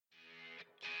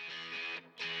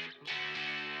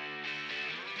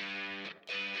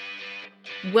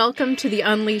Welcome to the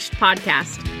Unleashed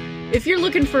podcast. If you're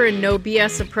looking for a no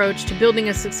BS approach to building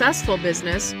a successful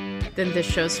business, then this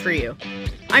show's for you.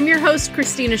 I'm your host,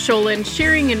 Christina Scholen,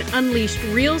 sharing an unleashed,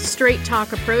 real straight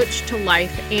talk approach to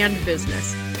life and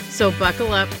business. So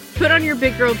buckle up, put on your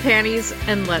big girl panties,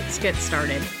 and let's get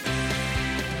started.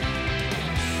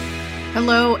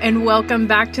 Hello, and welcome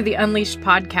back to the Unleashed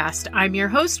podcast. I'm your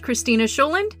host, Christina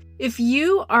Scholen. If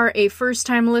you are a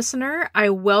first-time listener,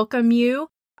 I welcome you.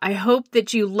 I hope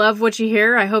that you love what you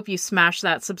hear. I hope you smash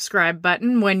that subscribe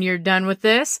button when you're done with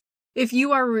this. If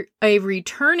you are a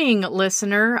returning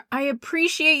listener, I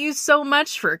appreciate you so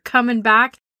much for coming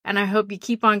back, and I hope you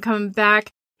keep on coming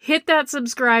back. Hit that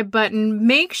subscribe button.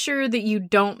 Make sure that you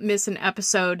don't miss an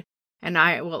episode, and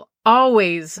I will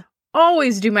always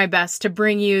do my best to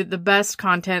bring you the best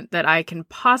content that I can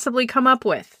possibly come up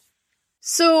with.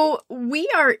 So we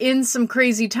are in some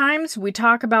crazy times. We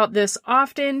talk about this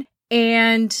often.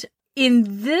 And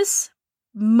in this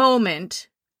moment,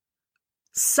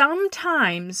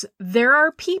 sometimes there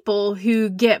are people who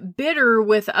get bitter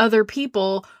with other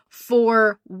people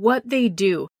for what they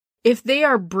do. If they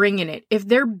are bringing it, if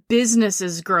their business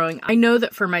is growing. I know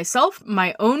that for myself,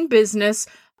 my own business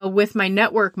with my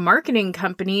network marketing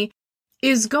company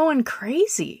is going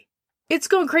crazy. It's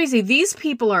going crazy. These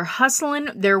people are hustling.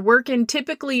 They're working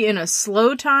typically in a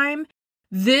slow time.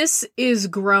 This is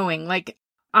growing.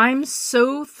 I'm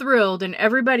so thrilled and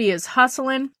everybody is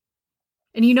hustling.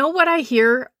 And you know what I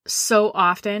hear so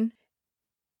often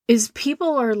is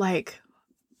people are like,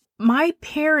 my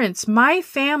parents, my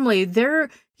family,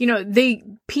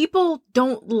 people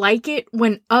don't like it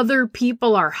when other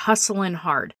people are hustling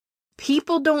hard.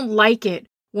 People don't like it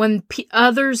when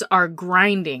others are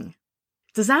grinding.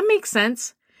 Does that make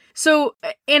sense? So,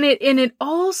 and it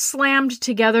all slammed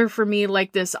together for me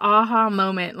like this aha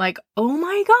moment, like, oh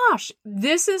my gosh,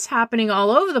 this is happening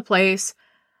all over the place.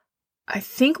 I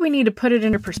think we need to put it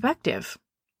into perspective.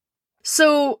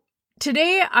 So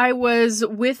today I was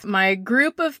with my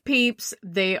group of peeps.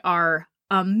 They are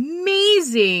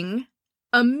amazing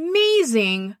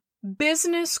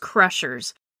business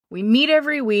crushers. We meet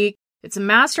every week. It's a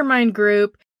mastermind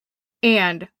group.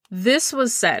 And this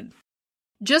was said.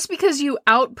 Just because you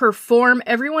outperform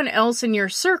everyone else in your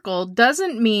circle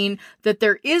doesn't mean that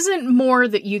there isn't more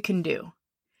that you can do.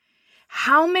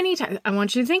 How many times? I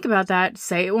want you to think about that.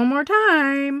 Say it one more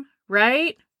time,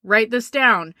 right? Write this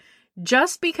down.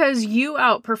 Just because you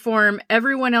outperform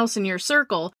everyone else in your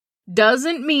circle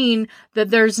doesn't mean that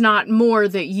there's not more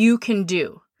that you can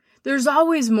do. There's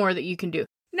always more that you can do.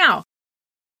 Now,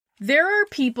 there are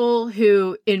people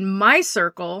who, in my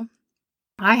circle,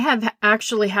 I have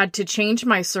actually had to change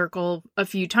my circle a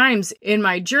few times in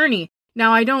my journey.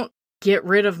 Now, I don't get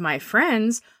rid of my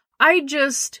friends. I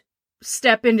just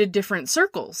step into different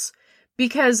circles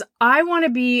because I want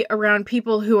to be around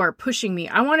people who are pushing me.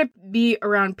 I want to be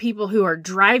around people who are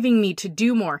driving me to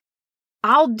do more.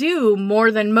 I'll do more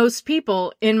than most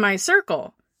people in my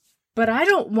circle, but I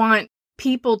don't want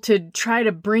people to try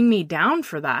to bring me down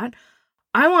for that.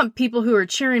 I want people who are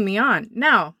cheering me on.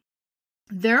 Now,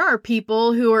 there are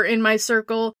people who are in my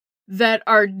circle that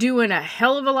are doing a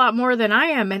hell of a lot more than I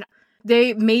am. And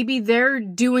they're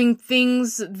doing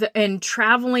things and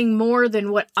traveling more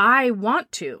than what I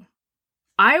want to.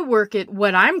 I work at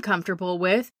what I'm comfortable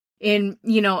with and,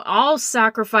 I'll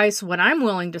sacrifice what I'm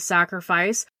willing to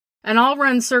sacrifice and I'll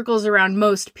run circles around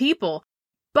most people.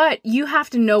 But you have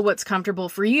to know what's comfortable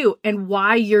for you and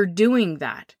why you're doing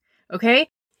that. Okay?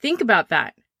 Think about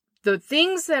that. The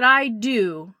things that I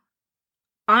do,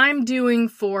 I'm doing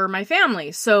for my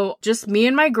family. So just me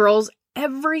and my girls,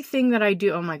 everything that I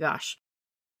do. Oh my gosh.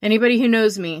 Anybody who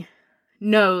knows me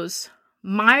knows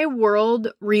my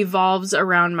world revolves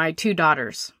around my two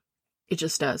daughters. It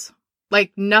just does.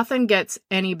 Nothing gets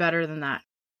any better than that.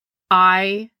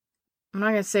 I'm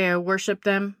not going to say I worship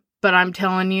them, but I'm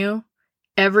telling you,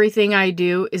 everything I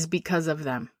do is because of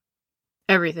them.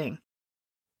 Everything.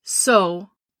 So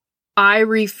I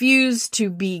refuse to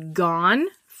be gone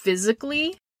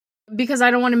physically because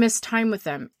I don't want to miss time with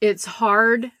them. It's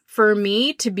hard for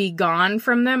me to be gone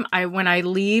from them. When I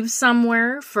leave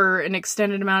somewhere for an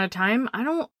extended amount of time, I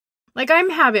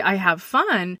have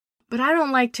fun, but I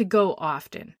don't like to go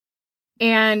often.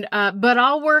 And, but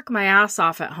I'll work my ass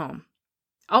off at home.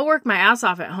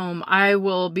 I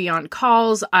will be on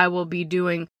calls. I will be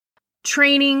doing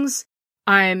trainings.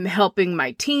 I'm helping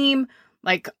my team.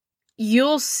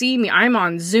 You'll see me. I'm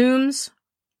on Zooms.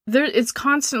 It's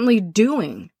constantly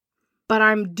doing, but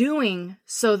I'm doing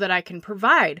so that I can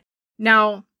provide.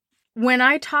 Now, when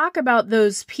I talk about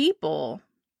those people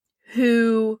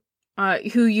who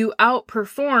you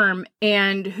outperform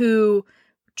and who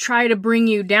try to bring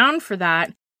you down for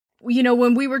that. You know,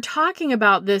 when we were talking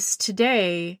about this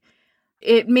today,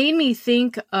 it made me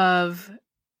think of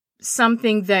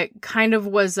something that kind of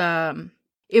was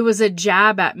it was a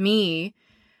jab at me.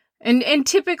 And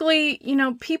typically, you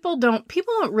know, people don't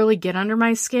really get under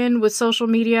my skin with social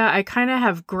media. I kind of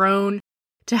have grown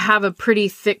to have a pretty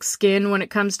thick skin when it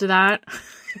comes to that.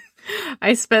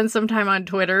 I spend some time on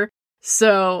Twitter,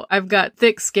 so I've got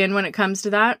thick skin when it comes to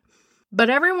that.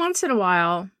 But every once in a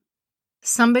while,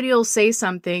 somebody will say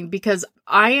something, because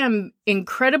I am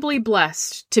incredibly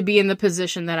blessed to be in the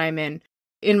position that I'm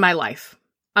in my life.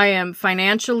 I am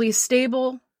financially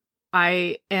stable.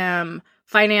 I am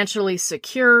financially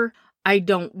secure. I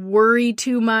don't worry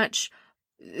too much.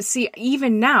 See,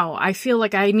 even now, I feel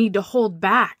like I need to hold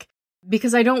back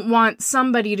because I don't want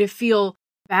somebody to feel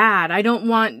bad. I don't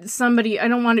want somebody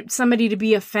to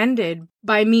be offended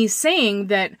by me saying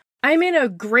that I'm in a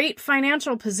great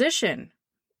financial position.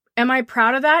 Am I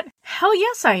proud of that? Hell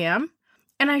yes, I am.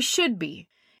 And I should be.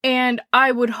 And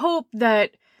I would hope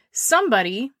that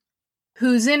somebody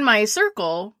who's in my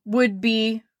circle would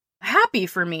be happy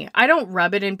for me. I don't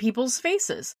rub it in people's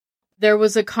faces. There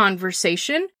was a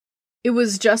conversation. It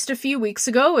was just a few weeks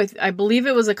ago. I believe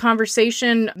it was a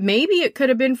conversation. Maybe it could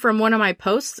have been from one of my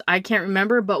posts. I can't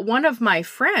remember. But one of my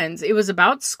friends, it was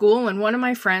about school, and one of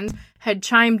my friends had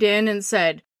chimed in and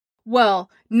said,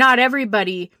 well, not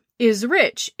everybody is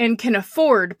rich and can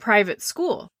afford private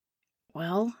school.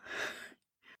 Well,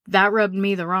 that rubbed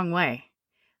me the wrong way,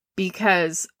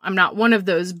 because I'm not one of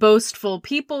those boastful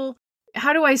people.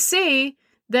 How do I say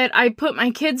that I put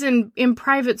my kids in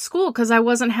private school because I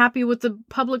wasn't happy with the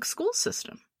public school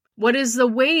system? What is the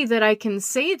way that I can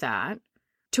say that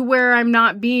to where I'm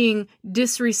not being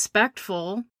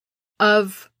disrespectful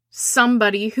of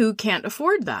somebody who can't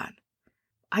afford that?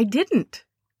 I didn't.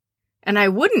 And I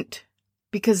wouldn't,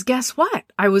 because guess what?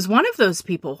 I was one of those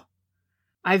people.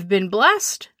 I've been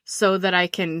blessed so that I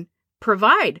can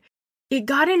provide. It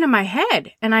got into my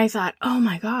head, and I thought, oh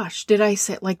my gosh, did I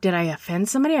offend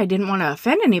somebody? I didn't want to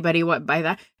offend anybody by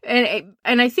that. And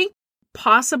I think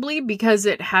possibly because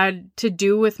it had to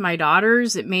do with my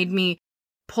daughters, it made me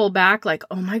pull back, like,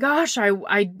 oh my gosh,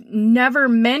 I never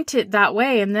meant it that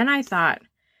way. And then I thought,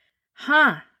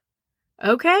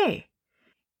 okay,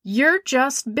 you're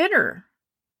just bitter.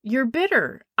 You're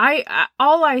bitter.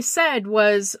 All I said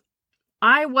was,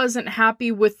 I wasn't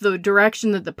happy with the direction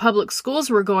that the public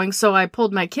schools were going, so I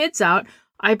pulled my kids out.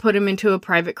 I put them into a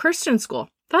private Christian school.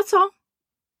 That's all.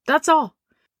 That's all.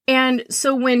 And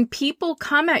so when people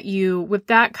come at you with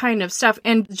that kind of stuff,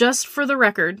 and just for the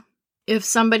record, if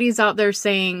somebody's out there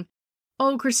saying,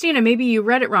 oh, Christina, maybe you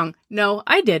read it wrong. No,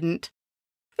 I didn't.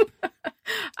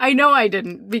 I know I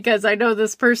didn't, because I know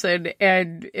this person,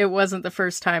 and it wasn't the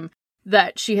first time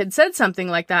that she had said something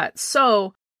like that.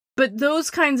 So, but those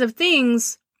kinds of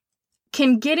things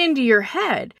can get into your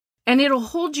head, and it'll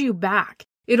hold you back.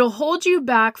 It'll hold you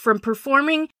back from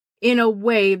performing in a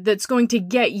way that's going to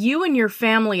get you and your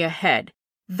family ahead.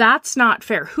 That's not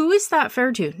fair. Who is that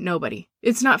fair to? Nobody.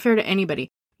 It's not fair to anybody,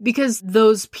 because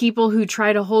those people who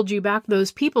try to hold you back,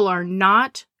 those people are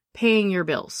not paying your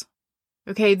bills.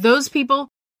 Okay, those people,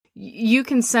 you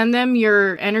can send them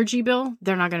your energy bill,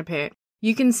 they're not going to pay it.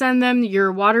 You can send them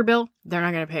your water bill, they're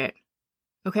not going to pay it.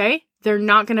 Okay? They're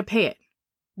not going to pay it.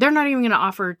 They're not even going to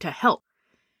offer to help.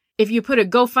 If you put a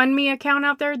GoFundMe account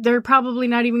out there, they're probably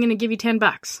not even going to give you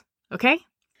 $10. Okay?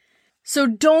 So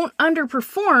don't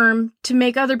underperform to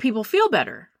make other people feel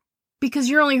better, because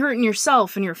you're only hurting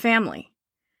yourself and your family.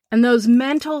 And those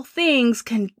mental things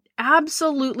can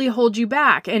absolutely hold you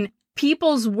back. And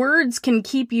people's words can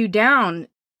keep you down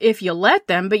if you let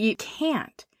them, but you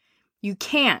can't. You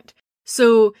can't.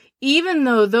 So even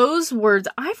though those words,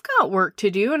 I've got work to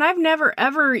do, and I've never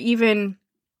ever even,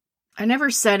 I never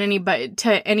said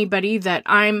to anybody that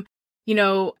I'm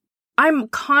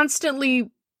constantly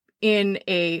in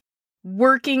a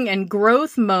working and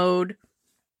growth mode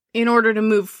in order to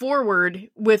move forward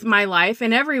with my life.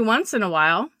 And every once in a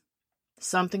while,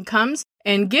 something comes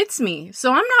and gets me.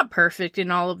 So I'm not perfect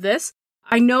in all of this.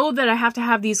 I know that I have to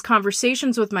have these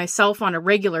conversations with myself on a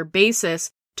regular basis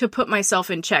to put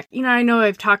myself in check. I know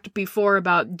I've talked before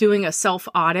about doing a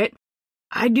self-audit.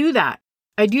 I do that.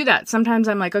 Sometimes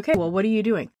I'm like, okay, well, what are you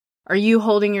doing? Are you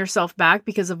holding yourself back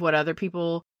because of what other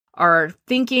people are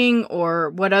thinking, or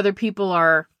what other people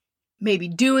are maybe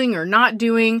doing or not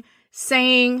doing,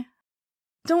 saying?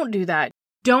 Don't do that.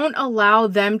 Don't allow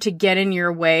them to get in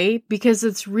your way, because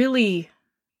it's really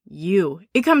you.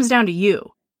 It comes down to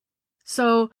you.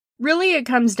 So really it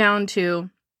comes down to,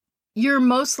 you're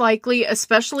most likely,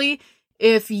 especially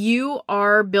If you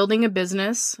are building a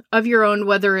business of your own,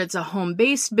 whether it's a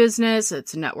home-based business,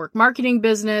 it's a network marketing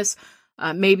business,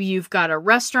 maybe you've got a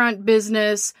restaurant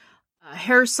business, a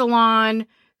hair salon,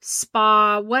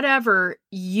 spa, whatever,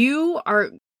 you are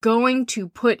going to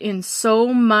put in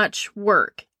so much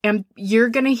work. And you're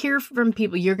going to hear from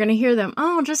people. You're going to hear them,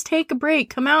 oh, just take a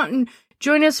break. Come out and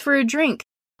join us for a drink.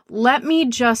 Let me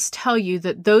just tell you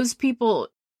that those people,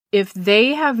 if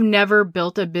they have never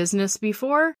built a business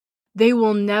before, they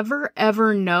will never,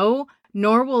 ever know,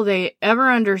 nor will they ever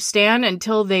understand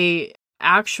until they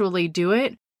actually do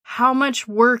it, how much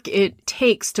work it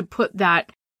takes to put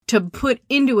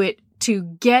into it to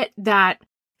get that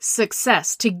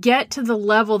success, to get to the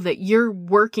level that you're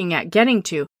working at getting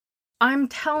to. I'm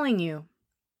telling you,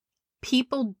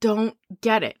 people don't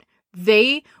get it.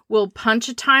 They will punch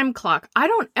a time clock. I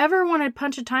don't ever want to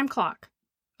punch a time clock,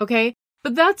 okay?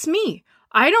 But that's me.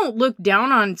 I don't look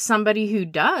down on somebody who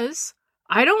does.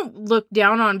 I don't look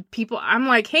down on people. I'm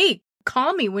like, hey,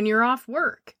 call me when you're off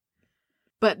work.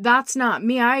 But that's not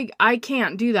me. I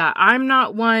can't do that. I'm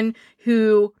not one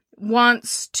who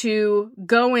wants to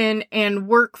go in and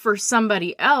work for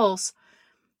somebody else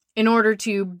in order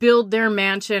to build their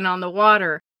mansion on the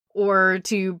water or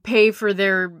to pay for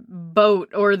their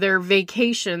boat or their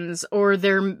vacations or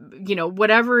their,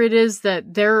 whatever it is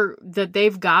that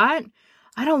they've got.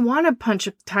 I don't want to punch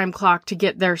a time clock to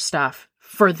get their stuff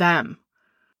for them.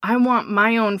 I want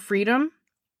my own freedom.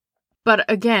 But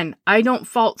again, I don't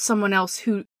fault someone else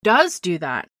who does do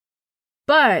that.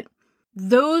 But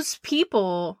those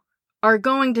people are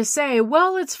going to say,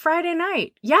 well, it's Friday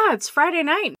night. Yeah, it's Friday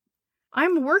night.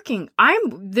 I'm working.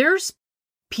 There's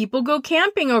people go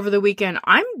camping over the weekend.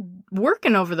 I'm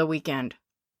working over the weekend.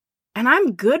 And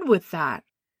I'm good with that.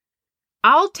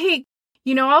 I'll take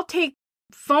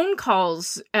phone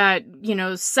calls at,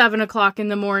 7 o'clock in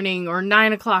the morning or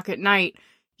 9 o'clock at night,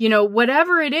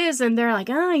 whatever it is. And they're like,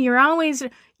 oh, you're always,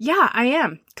 yeah, I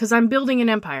am. Cause I'm building an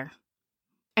empire.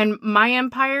 And my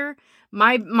empire,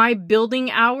 my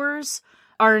building hours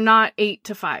are not 8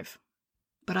 to 5.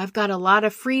 But I've got a lot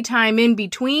of free time in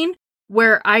between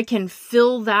where I can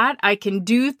fill that. I can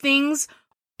do things.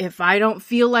 If I don't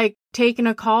feel like taking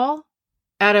a call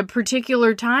at a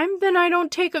particular time, then I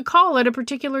don't take a call at a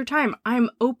particular time. I'm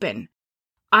open.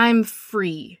 I'm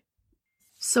free.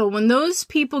 So when those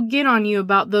people get on you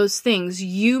about those things,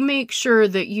 you make sure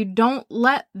that you don't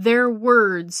let their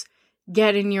words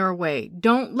get in your way.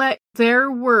 Don't let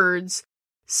their words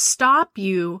stop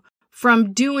you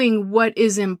from doing what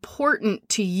is important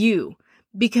to you,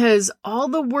 because all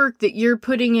the work that you're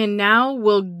putting in now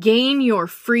will gain your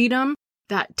freedom,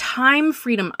 that time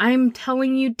freedom. I'm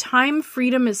telling you, time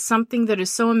freedom is something that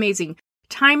is so amazing.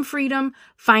 Time freedom,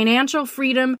 financial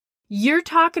freedom. You're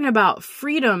talking about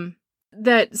freedom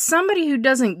that somebody who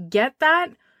doesn't get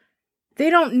that, they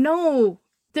don't know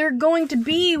they're going to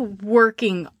be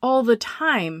working all the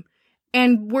time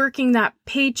and working that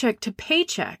paycheck to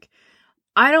paycheck.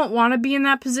 I don't want to be in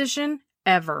that position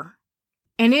ever.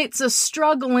 And it's a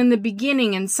struggle in the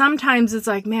beginning. And sometimes it's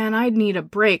like, man, I need a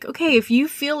break. Okay, if you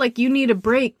feel like you need a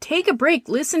break, take a break.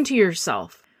 Listen to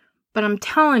yourself. But I'm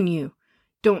telling you,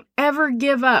 don't ever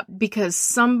give up because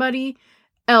somebody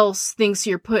else thinks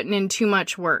you're putting in too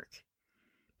much work.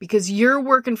 Because you're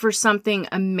working for something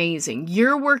amazing.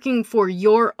 You're working for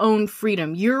your own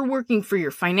freedom. You're working for your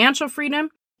financial freedom,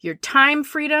 your time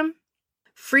freedom,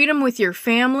 freedom with your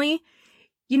family.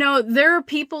 There are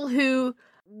people who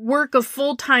work a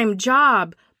full-time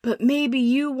job, but maybe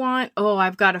you want,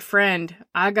 I've got a friend.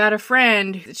 I got a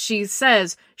friend. She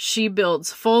says she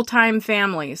builds full-time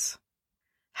families.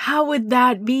 How would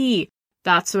that be?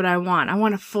 That's what I want. I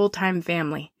want a full-time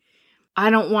family. I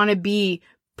don't want to be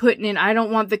I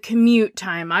don't want the commute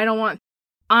time.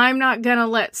 I'm not going to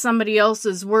let somebody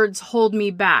else's words hold me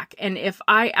back. And if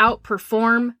I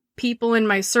outperform people in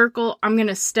my circle, I'm going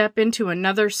to step into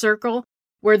another circle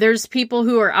where there's people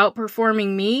who are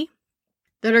outperforming me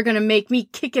that are going to make me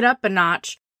kick it up a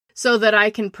notch so that I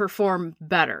can perform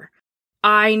better.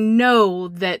 I know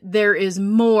that there is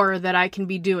more that I can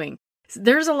be doing.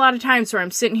 There's a lot of times where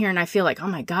I'm sitting here and I feel like, oh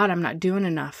my God, I'm not doing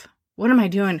enough. What am I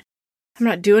doing? I'm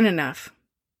not doing enough.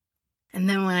 And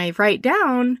then when I write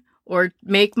down or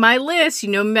make my list,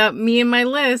 about me and my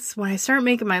list, when I start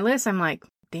making my list, I'm like,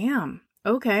 damn,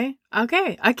 okay,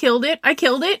 I killed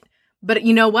it. But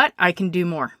you know what? I can do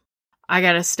more. I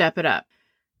got to step it up.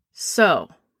 So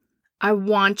I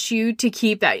want you to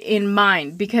keep that in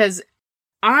mind because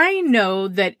I know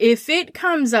that if it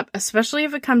comes up, especially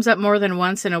if it comes up more than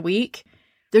once in a week,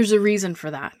 there's a reason for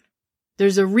that.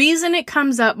 There's a reason it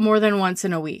comes up more than once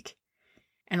in a week.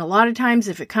 And a lot of times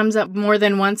if it comes up more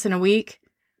than once in a week,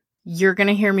 you're going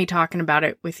to hear me talking about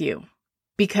it with you.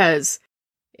 Because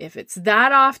if it's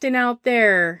that often out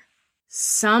there,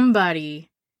 somebody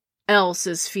else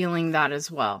is feeling that as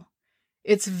well.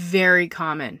 It's very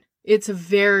common. It's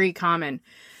very common.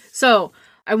 So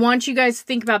I want you guys to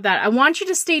think about that. I want you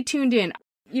to stay tuned in.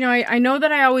 I know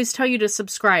that I always tell you to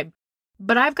subscribe,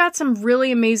 but I've got some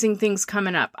really amazing things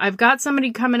coming up. I've got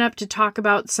somebody coming up to talk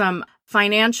about some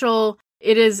financial.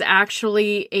 It is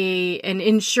actually an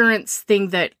insurance thing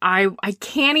that I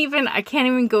can't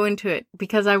even go into it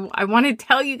because I want to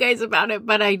tell you guys about it,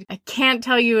 but I can't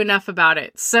tell you enough about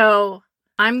it. So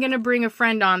I'm going to bring a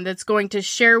friend on that's going to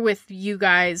share with you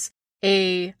guys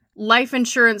a life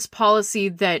insurance policy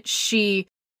that she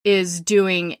is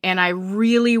doing, and I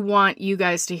really want you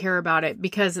guys to hear about it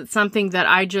because it's something that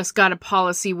I just got a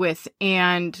policy with,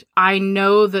 and I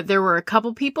know that there were a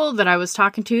couple people that I was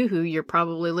talking to who you're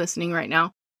probably listening right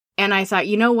now, and I thought,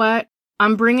 you know what?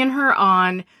 I'm bringing her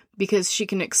on because she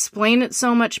can explain it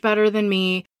so much better than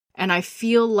me, and I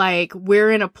feel like we're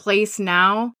in a place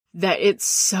now that it's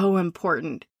so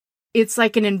important. It's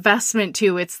like an investment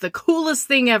too. It's the coolest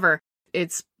thing ever.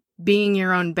 It's being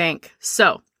your own bank.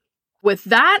 So with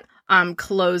that, I'm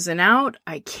closing out.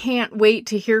 I can't wait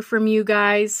to hear from you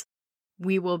guys.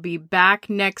 We will be back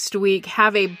next week.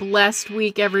 Have a blessed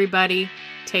week, everybody.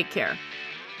 Take care.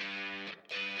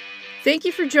 Thank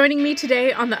you for joining me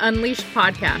today on the Unleashed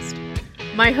podcast.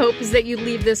 My hope is that you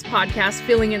leave this podcast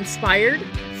feeling inspired,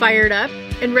 fired up,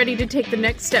 and ready to take the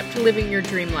next step to living your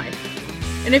dream life.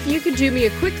 And if you could do me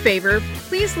a quick favor,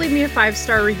 please leave me a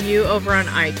 5-star review over on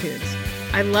iTunes.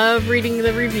 I love reading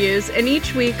the reviews, and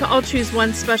each week I'll choose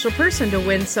one special person to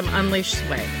win some Unleashed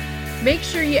swag. Make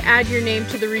sure you add your name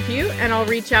to the review, and I'll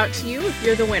reach out to you if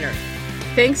you're the winner.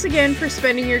 Thanks again for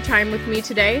spending your time with me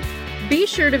today. Be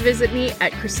sure to visit me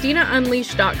at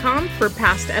ChristinaUnleashed.com for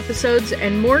past episodes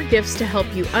and more gifts to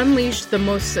help you unleash the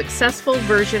most successful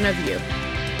version of you.